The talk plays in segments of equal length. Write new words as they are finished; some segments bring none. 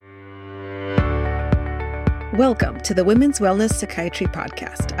Welcome to the Women's Wellness Psychiatry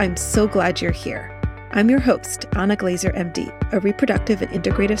Podcast. I'm so glad you're here. I'm your host, Anna Glazer, MD, a reproductive and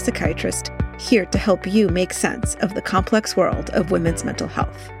integrative psychiatrist here to help you make sense of the complex world of women's mental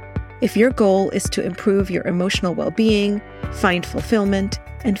health. If your goal is to improve your emotional well-being, find fulfillment,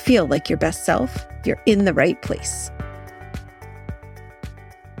 and feel like your best self, you're in the right place.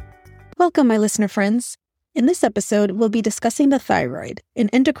 Welcome, my listener friends. In this episode, we'll be discussing the thyroid, an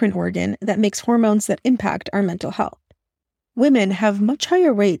endocrine organ that makes hormones that impact our mental health. Women have much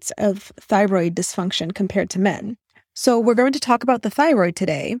higher rates of thyroid dysfunction compared to men. So we're going to talk about the thyroid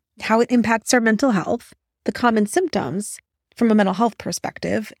today, how it impacts our mental health, the common symptoms from a mental health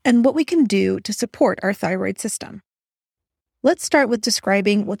perspective, and what we can do to support our thyroid system. Let's start with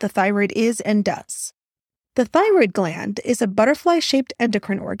describing what the thyroid is and does. The thyroid gland is a butterfly-shaped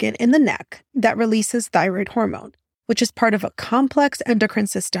endocrine organ in the neck that releases thyroid hormone, which is part of a complex endocrine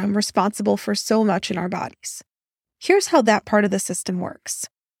system responsible for so much in our bodies. Here's how that part of the system works.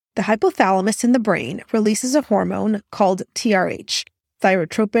 The hypothalamus in the brain releases a hormone called TRH,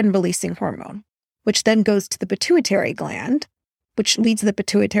 thyrotropin-releasing hormone, which then goes to the pituitary gland, which leads the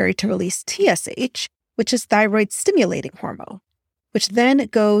pituitary to release TSH, which is thyroid-stimulating hormone, which then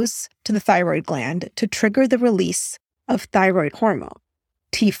goes to the thyroid gland to trigger the release of thyroid hormone.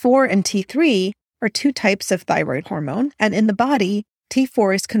 T4 and T3 are two types of thyroid hormone, and in the body,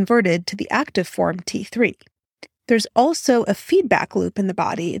 T4 is converted to the active form T3. There's also a feedback loop in the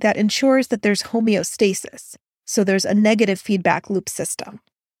body that ensures that there's homeostasis, so there's a negative feedback loop system.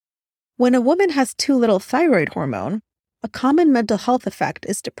 When a woman has too little thyroid hormone, a common mental health effect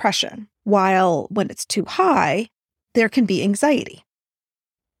is depression, while when it's too high, there can be anxiety.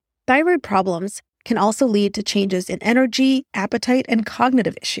 Thyroid problems can also lead to changes in energy, appetite, and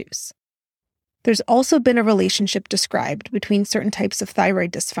cognitive issues. There's also been a relationship described between certain types of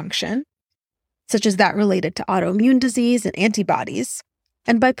thyroid dysfunction, such as that related to autoimmune disease and antibodies,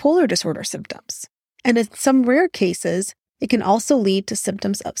 and bipolar disorder symptoms. And in some rare cases, it can also lead to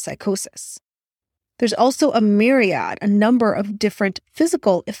symptoms of psychosis. There's also a number of different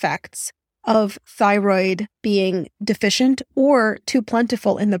physical effects of thyroid being deficient or too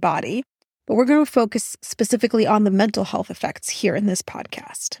plentiful in the body, but we're going to focus specifically on the mental health effects here in this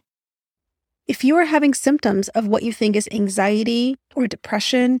podcast. If you are having symptoms of what you think is anxiety or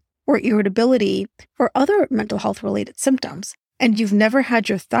depression or irritability or other mental health related symptoms, and you've never had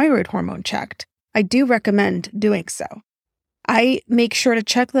your thyroid hormone checked, I do recommend doing so. I make sure to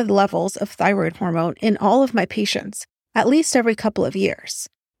check the levels of thyroid hormone in all of my patients at least every couple of years.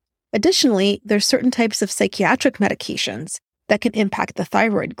 Additionally, there's certain types of psychiatric medications that can impact the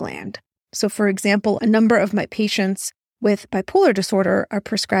thyroid gland. So, for example, a number of my patients with bipolar disorder are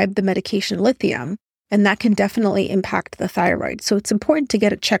prescribed the medication lithium, and that can definitely impact the thyroid. So it's important to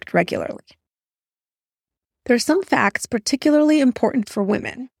get it checked regularly. There are some facts particularly important for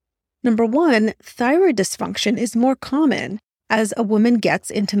women. Number one, thyroid dysfunction is more common as a woman gets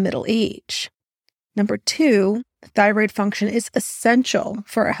into middle age. Number two, thyroid function is essential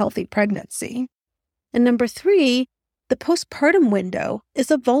for a healthy pregnancy. And number three, the postpartum window is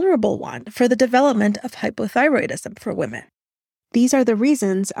a vulnerable one for the development of hypothyroidism for women. These are the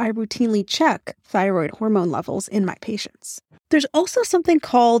reasons I routinely check thyroid hormone levels in my patients. There's also something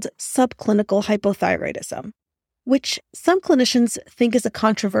called subclinical hypothyroidism, which some clinicians think is a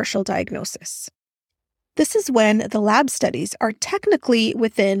controversial diagnosis. This is when the lab studies are technically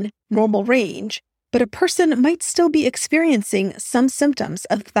within normal range, but a person might still be experiencing some symptoms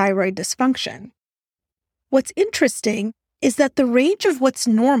of thyroid dysfunction. What's interesting is that the range of what's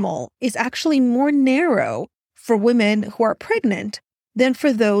normal is actually more narrow for women who are pregnant than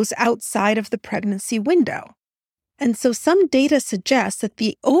for those outside of the pregnancy window. And so some data suggests that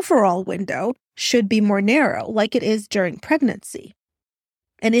the overall window should be more narrow, like it is during pregnancy.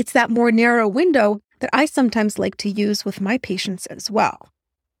 And it's that more narrow window that I sometimes like to use with my patients as well.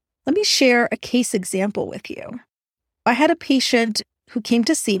 Let me share a case example with you. I had a patient who came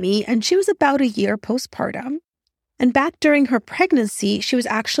to see me, and she was about a year postpartum. And back during her pregnancy, she was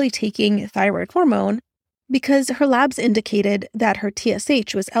actually taking thyroid hormone because her labs indicated that her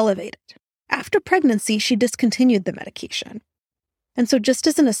TSH was elevated. After pregnancy, she discontinued the medication. And so just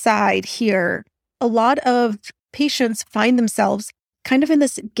as an aside here, a lot of patients find themselves kind of in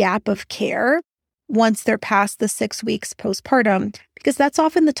this gap of care once they're past the 6 weeks postpartum, because that's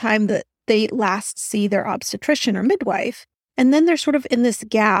often the time that they last see their obstetrician or midwife. And then they're sort of in this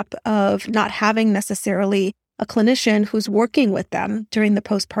gap of not having necessarily a clinician who's working with them during the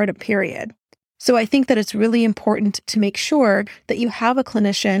postpartum period. So I think that it's really important to make sure that you have a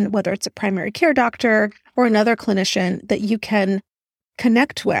clinician, whether it's a primary care doctor or another clinician that you can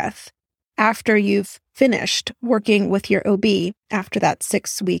connect with after you've finished working with your OB after that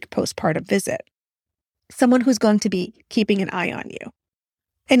 6-week postpartum visit. Someone who's going to be keeping an eye on you.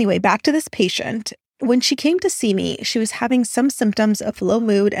 Anyway, back to this patient. When she came to see me, she was having some symptoms of low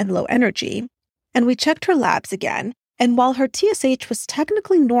mood and low energy, and we checked her labs again. And while her TSH was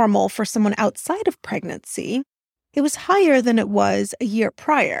technically normal for someone outside of pregnancy, it was higher than it was a year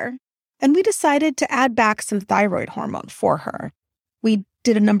prior, and we decided to add back some thyroid hormone for her. We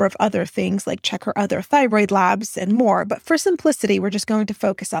did a number of other things like check her other thyroid labs and more, but for simplicity, we're just going to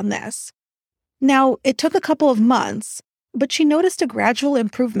focus on this. Now, it took a couple of months, but she noticed a gradual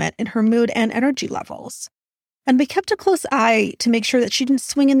improvement in her mood and energy levels. And we kept a close eye to make sure that she didn't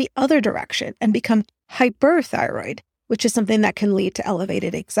swing in the other direction and become hyperthyroid, which is something that can lead to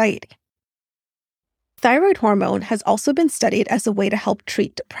elevated anxiety. Thyroid hormone has also been studied as a way to help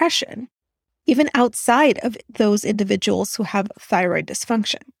treat depression, even outside of those individuals who have thyroid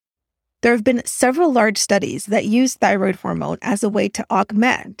dysfunction. There have been several large studies that use thyroid hormone as a way to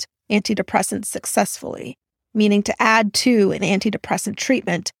augment antidepressants successfully, meaning to add to an antidepressant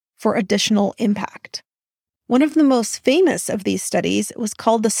treatment for additional impact. One of the most famous of these studies was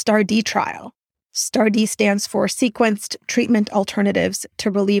called the STAR-D trial. STAR-D stands for Sequenced Treatment Alternatives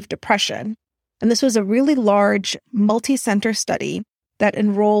to Relieve Depression. And this was a really large, multi-center study that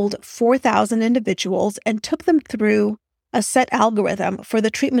enrolled 4,000 individuals and took them through a set algorithm for the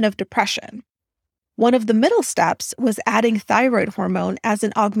treatment of depression. One of the middle steps was adding thyroid hormone as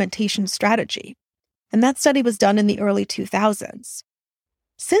an augmentation strategy. And that study was done in the early 2000s.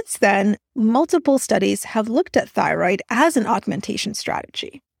 Since then, multiple studies have looked at thyroid as an augmentation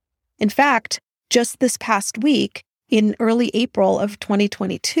strategy. In fact, just this past week, in early April of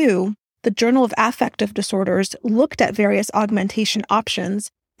 2022, the Journal of Affective Disorders looked at various augmentation options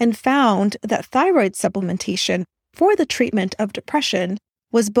and found that thyroid supplementation for the treatment of depression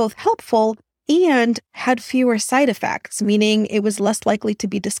was both helpful and had fewer side effects, meaning it was less likely to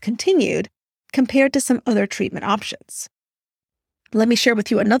be discontinued compared to some other treatment options. Let me share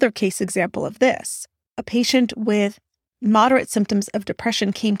with you another case example of this. A patient with moderate symptoms of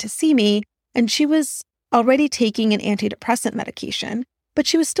depression came to see me, and she was already taking an antidepressant medication, but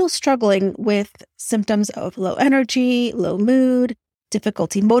she was still struggling with symptoms of low energy, low mood,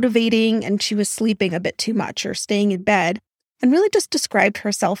 difficulty motivating, and she was sleeping a bit too much or staying in bed, and really just described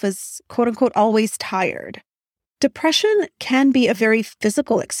herself as, quote unquote, always tired. Depression can be a very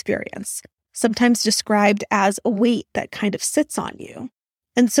physical experience, sometimes described as a weight that kind of sits on you.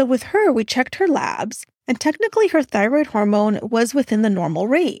 And so with her, we checked her labs, and technically her thyroid hormone was within the normal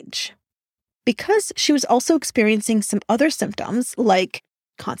range. Because she was also experiencing some other symptoms like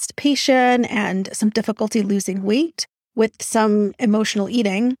constipation and some difficulty losing weight with some emotional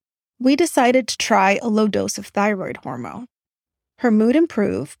eating, we decided to try a low dose of thyroid hormone. Her mood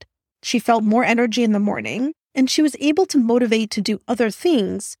improved, she felt more energy in the morning, and she was able to motivate to do other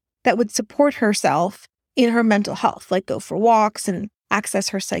things that would support herself in her mental health, like go for walks and access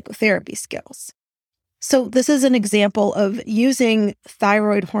her psychotherapy skills. So this is an example of using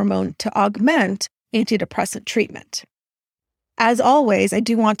thyroid hormone to augment antidepressant treatment. As always, I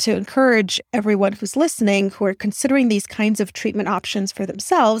do want to encourage everyone who's listening who are considering these kinds of treatment options for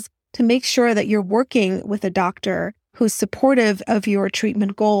themselves to make sure that you're working with a doctor who's supportive of your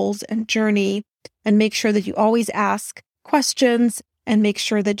treatment goals and journey, and make sure that you always ask questions and make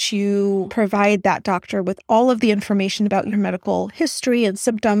sure that you provide that doctor with all of the information about your medical history and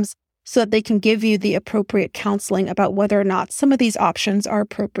symptoms so that they can give you the appropriate counseling about whether or not some of these options are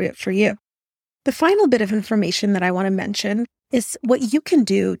appropriate for you. The final bit of information that I want to mention is what you can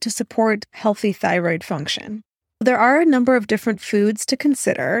do to support healthy thyroid function. There are a number of different foods to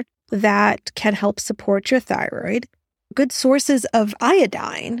consider that can help support your thyroid. Good sources of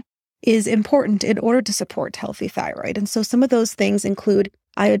iodine is important in order to support healthy thyroid. And so some of those things include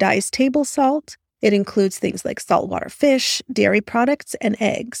iodized table salt. It includes things like saltwater fish, dairy products, and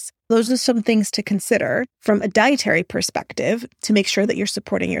eggs. Those are some things to consider from a dietary perspective to make sure that you're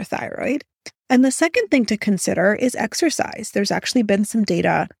supporting your thyroid. And the second thing to consider is exercise. There's actually been some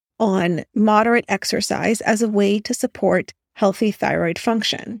data on moderate exercise as a way to support healthy thyroid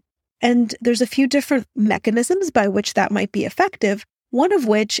function. And there's a few different mechanisms by which that might be effective, one of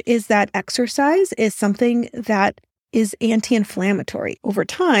which is that exercise is something that is anti-inflammatory. Over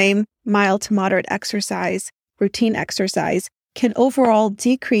time, mild to moderate exercise, routine exercise, can overall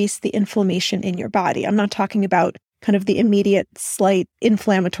decrease the inflammation in your body. I'm not talking about kind of the immediate slight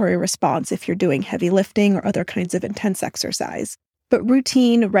inflammatory response if you're doing heavy lifting or other kinds of intense exercise. But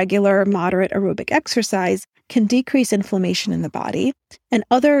routine, regular, moderate aerobic exercise can decrease inflammation in the body. And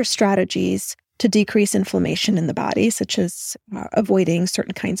other strategies to decrease inflammation in the body, such as avoiding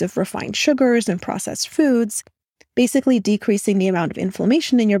certain kinds of refined sugars and processed foods. Basically, decreasing the amount of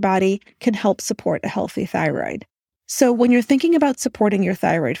inflammation in your body can help support a healthy thyroid. So when you're thinking about supporting your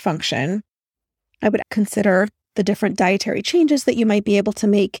thyroid function, I would consider the different dietary changes that you might be able to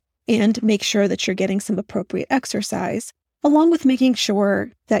make and make sure that you're getting some appropriate exercise, along with making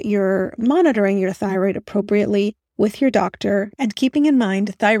sure that you're monitoring your thyroid appropriately with your doctor and keeping in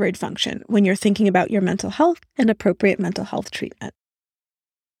mind thyroid function when you're thinking about your mental health and appropriate mental health treatment.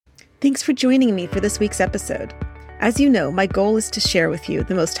 Thanks for joining me for this week's episode. As you know, my goal is to share with you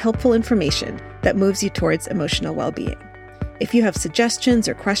the most helpful information that moves you towards emotional well-being. If you have suggestions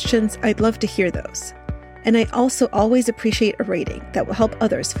or questions, I'd love to hear those. And I also always appreciate a rating that will help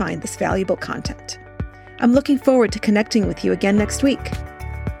others find this valuable content. I'm looking forward to connecting with you again next week.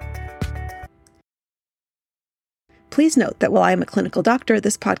 Please note that while I am a clinical doctor,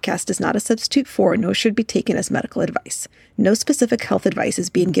 this podcast is not a substitute for, nor should be taken as medical advice. No specific health advice is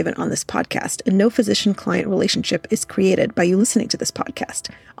being given on this podcast, and no physician-client relationship is created by you listening to this podcast.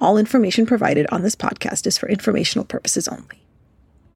 All information provided on this podcast is for informational purposes only.